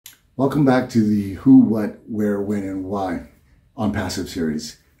Welcome back to the Who, What, Where, When, and Why OnPassive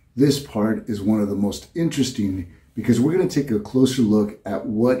series. This part is one of the most interesting because we're going to take a closer look at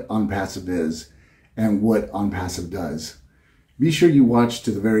what OnPassive is and what OnPassive does. Be sure you watch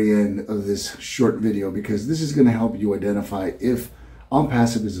to the very end of this short video because this is going to help you identify if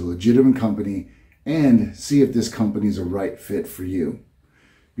OnPassive is a legitimate company and see if this company is a right fit for you.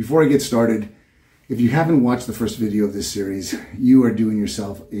 Before I get started, if you haven't watched the first video of this series, you are doing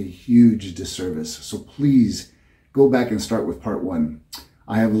yourself a huge disservice. So please go back and start with part 1.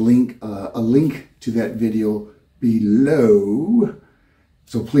 I have a link to that video below.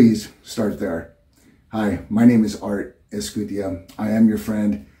 So please start there. Hi, my name is Art Escutia. I am your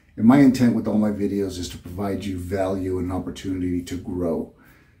friend, and my intent with all my videos is to provide you value and opportunity to grow.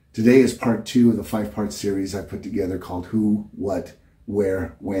 Today is part 2 of the 5-part series I put together called Who, What,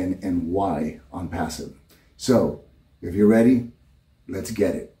 Where, When, and Why OnPassive. So, if you're ready, let's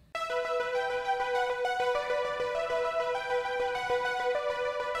get it.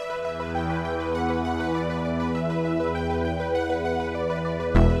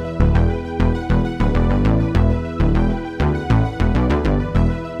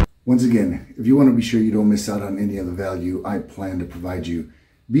 Once again, if you want to be sure you don't miss out on any of the value I plan to provide you,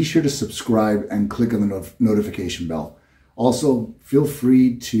 be sure to subscribe and click on the notification bell. Also, feel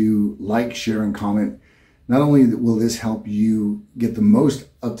free to like, share, and comment. Not only will this help you get the most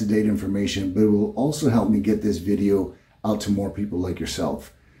up-to-date information, but it will also help me get this video out to more people like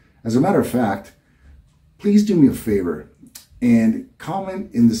yourself. As a matter of fact, please do me a favor and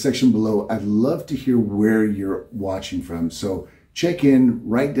comment in the section below. I'd love to hear where you're watching from. So check in,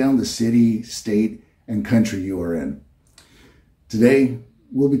 write down the city, state, and country you are in. Today,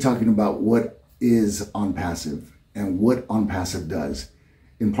 we'll be talking about what is OnPassive and what OnPassive does.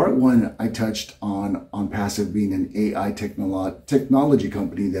 In part 1, I touched on OnPassive being an AI technology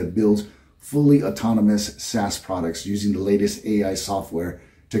company that builds fully autonomous SaaS products using the latest AI software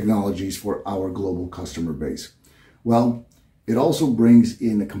technologies for our global customer base. Well, it also brings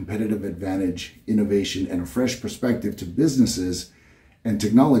in a competitive advantage, innovation, and a fresh perspective to businesses and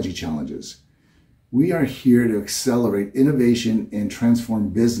technology challenges. We are here to accelerate innovation and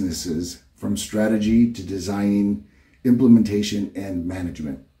transform businesses from strategy to designing, implementation, and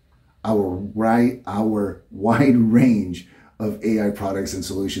management. Our wide range of AI products and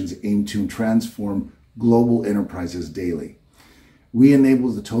solutions aim to transform global enterprises daily. We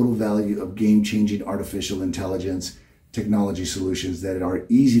enable the total value of game-changing artificial intelligence technology solutions that are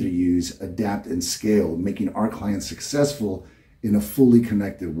easy to use, adapt, and scale, making our clients successful in a fully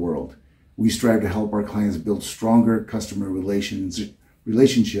connected world. We strive to help our clients build stronger customer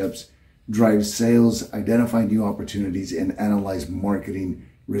relationships, drive sales, identify new opportunities, and analyze marketing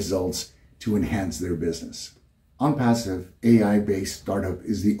results to enhance their business. OnPassive AI-based startup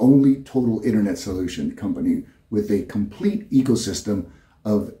is the only total internet solution company with a complete ecosystem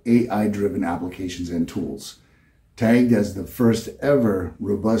of AI-driven applications and tools. Tagged as the first ever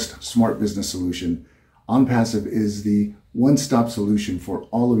robust smart business solution, OnPassive is the one-stop solution for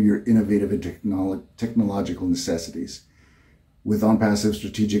all of your innovative and technological necessities. With OnPassive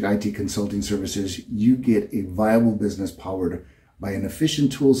strategic IT consulting services, you get a viable business powered by an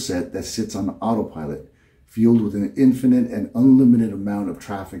efficient tool set that sits on autopilot, fueled with an infinite and unlimited amount of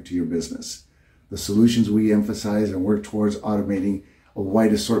traffic to your business. The solutions we emphasize and work towards automating a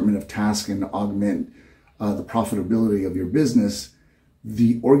wide assortment of tasks and augment the profitability of your business.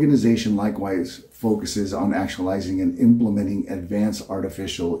 The organization likewise focuses on actualizing and implementing advanced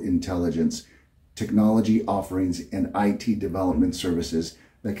artificial intelligence technology offerings and IT development services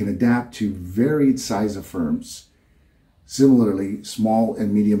that can adapt to varied size of firms. Similarly, small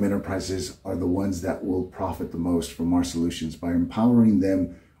and medium enterprises are the ones that will profit the most from our solutions by empowering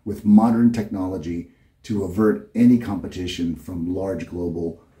them with modern technology to avert any competition from large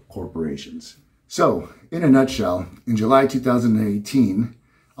global corporations. So, in a nutshell, in July 2018,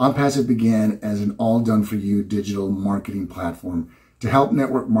 OnPassive began as an all-done-for-you digital marketing platform to help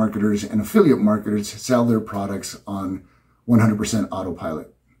network marketers and affiliate marketers sell their products on 100%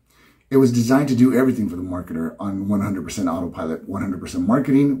 autopilot. It was designed to do everything for the marketer on 100% autopilot, 100%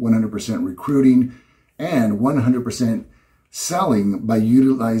 marketing, 100% recruiting, and 100% selling by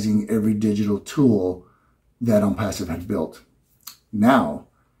utilizing every digital tool that OnPassive had built. Now,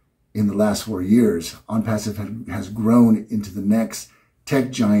 in the last 4 years, OnPassive has grown into the next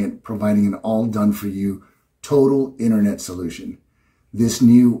tech giant, providing an all-done-for-you total internet solution. This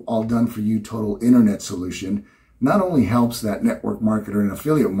new all-done-for-you total internet solution not only helps that network marketer and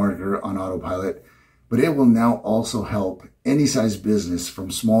affiliate marketer on autopilot, but it will now also help any size business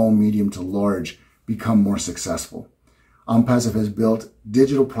from small, medium to large become more successful. OnPassive has built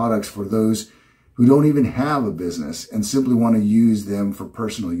digital products for those who don't even have a business and simply want to use them for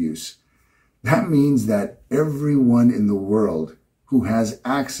personal use. That means that everyone in the world who has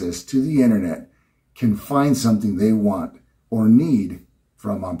access to the internet can find something they want or need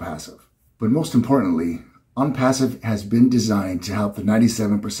from OnPassive. But most importantly, OnPassive has been designed to help the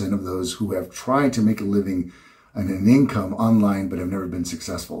 97% of those who have tried to make a living and an income online but have never been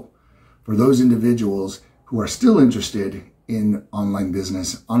successful. For those individuals who are still interested in online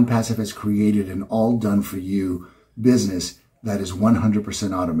business, OnPassive has created an all-done-for-you business that is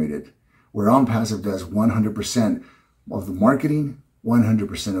 100% automated, where OnPassive does 100% of the marketing,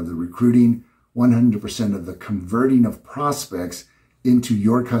 100% of the recruiting, 100% of the converting of prospects into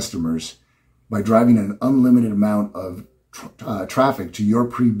your customers by driving an unlimited amount of traffic to your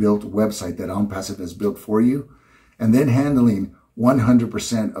pre-built website that OnPassive has built for you, and then handling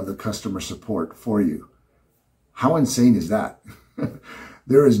 100% of the customer support for you. How insane is that?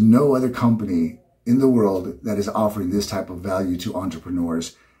 There is no other company in the world that is offering this type of value to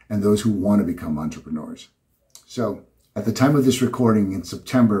entrepreneurs and those who want to become entrepreneurs. So at the time of this recording in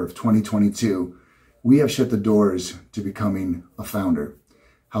September of 2022, we have shut the doors to becoming a founder.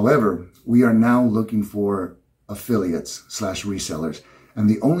 However, we are now looking for affiliates / resellers. And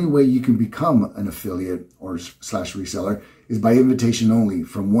the only way you can become an affiliate or / reseller is by invitation only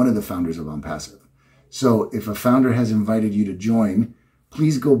from one of the founders of OnPassive. So if a founder has invited you to join,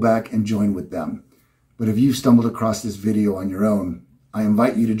 please go back and join with them. But if you've stumbled across this video on your own, I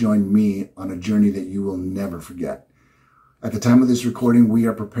invite you to join me on a journey that you will never forget. At the time of this recording, we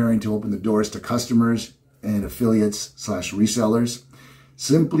are preparing to open the doors to customers and affiliates / resellers.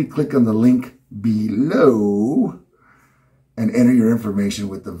 Simply click on the link below and enter your information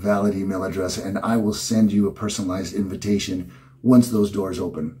with the valid email address, and I will send you a personalized invitation once those doors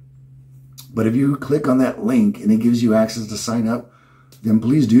open. But if you click on that link and it gives you access to sign up, then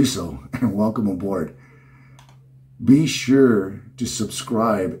please do so and welcome aboard. Be sure to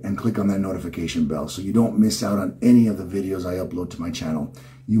subscribe and click on that notification bell so you don't miss out on any of the videos I upload to my channel.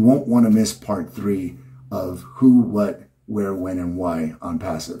 You won't want to miss part 3 of who, what, where, when, and why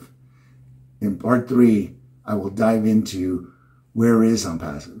OnPassive. In part 3, I will dive into where is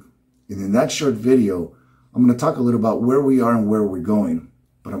OnPassive. And in that short video, I'm going to talk a little about where we are and where we're going.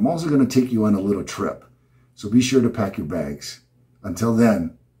 But I'm also going to take you on a little trip. So be sure to pack your bags. Until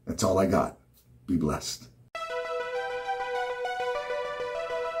then, that's all I got. Be blessed.